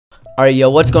Alright,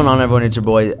 yo, what's going on, everyone? It's your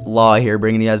boy Law here,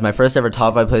 bringing you guys my first ever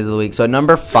top 5 plays of the week. So at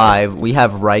number 5, we have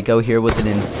Ryko here with an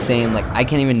insane, like, I'm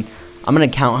gonna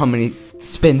count how many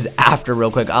spins after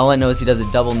real quick. All I know is he does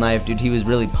a double knife. Dude, he was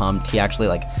really pumped. He actually,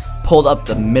 like, pulled up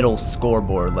the middle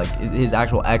scoreboard, like, his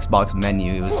actual Xbox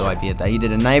menu. He was so happy at that. He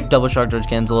did a knife, double shock charge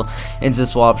cancel, instant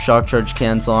swap, shock charge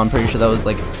cancel. I'm pretty sure that was,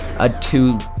 like,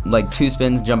 two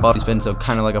spins, jump off spin, so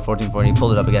kind of like a 1440. He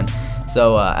pulled it up again.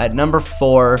 So at number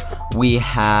 4, we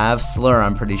have Slur,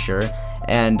 I'm pretty sure.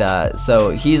 And so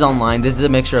he's online. This is a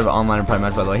mixture of online and prime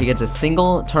match, by the way. He gets a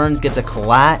single, turns, gets a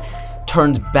collat,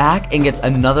 turns back, and gets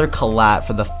another collat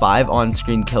for the 5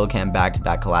 on-screen kill cam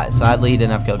back-to-back collat. Sadly, he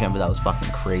didn't have kill cam, but that was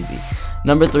fucking crazy.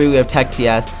 Number 3, we have Tech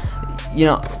TS. You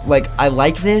know, like, I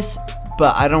like this,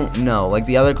 but I don't know. Like,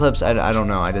 the other clips, I don't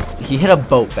know. He hit a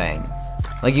boat bang.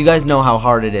 Like, you guys know how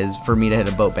hard it is for me to hit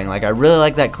a boat bang. Like, I really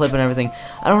like that clip and everything.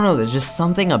 I don't know, there's just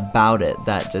something about it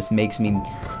that just makes me,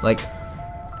 like,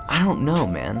 I don't know,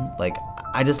 man. Like,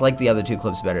 I just like the other 2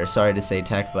 clips better. Sorry to say,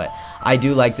 Tech, but I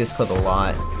do like this clip a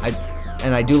lot.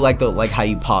 And I do like how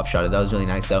you pop shot it. That was really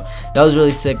nice. So that was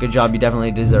really sick. Good job. You definitely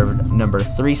deserved number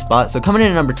 3 spot. So coming in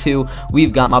at number 2,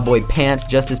 we've got my boy Pants,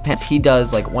 Justice Pants. He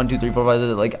does like 1, 2, 3, 4,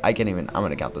 5. Like, I can't even. I'm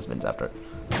gonna count the spins after.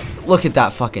 Look at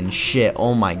that fucking shit.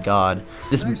 Oh my god.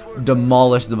 Just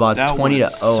demolished the boss. 20 to 0,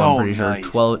 so I'm pretty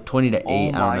sure. 20 to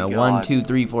 8. I don't know. 1, 2,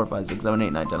 3, 4, 5, 6, 7,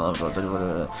 8, 9, 10, 11, 12, 13,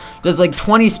 14. Just like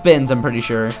 20 spins, I'm pretty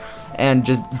sure. And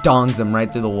just dongs him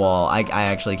right through the wall. I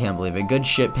actually can't believe it. Good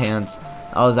shit, Pants.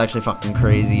 That was actually fucking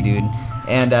crazy, dude.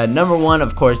 And number 1,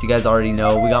 of course, you guys already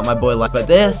know, we got my boy Light. But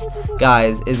this,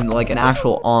 guys, isn't like an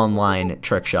actual online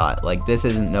trick shot. Like, this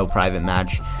isn't no private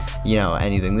match, you know,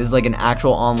 anything. This is like an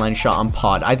actual online shot on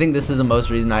pod. I think this is the most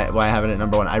reason why I have it at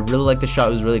number 1. I really like the shot.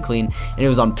 It was really clean, and it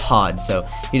was on pod. So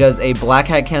he does a black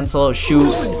hat cancel,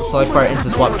 shoot, select fire,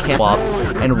 instant swap, swap,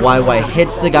 and YY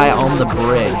hits the guy on the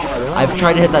bridge. I've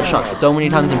tried to hit that shot so many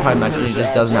times in private match, and it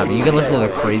just doesn't happen. You can listen to the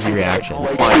crazy reactions.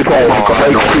 Lights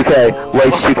 2K,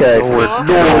 lights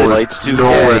 2K, lights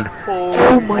 2K.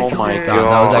 Oh my god,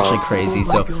 that was actually crazy.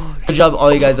 So good job,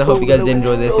 all you guys. I hope you guys did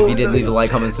enjoy this. If you did, leave a like,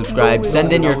 comment, subscribe.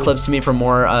 Send in your clips to me for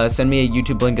more. Send me a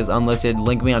YouTube link as unlisted.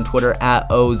 Link me on Twitter at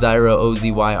OZyroh.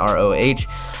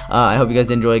 I hope you guys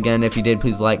did enjoy again. If you did,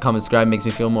 please like, comment, subscribe. Makes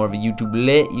me feel more of a YouTube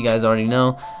lit. You guys already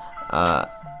know.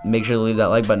 Make sure to leave that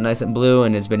like button nice and blue.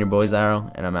 And it's been your boy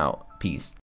Zyro, and I'm out. Peace.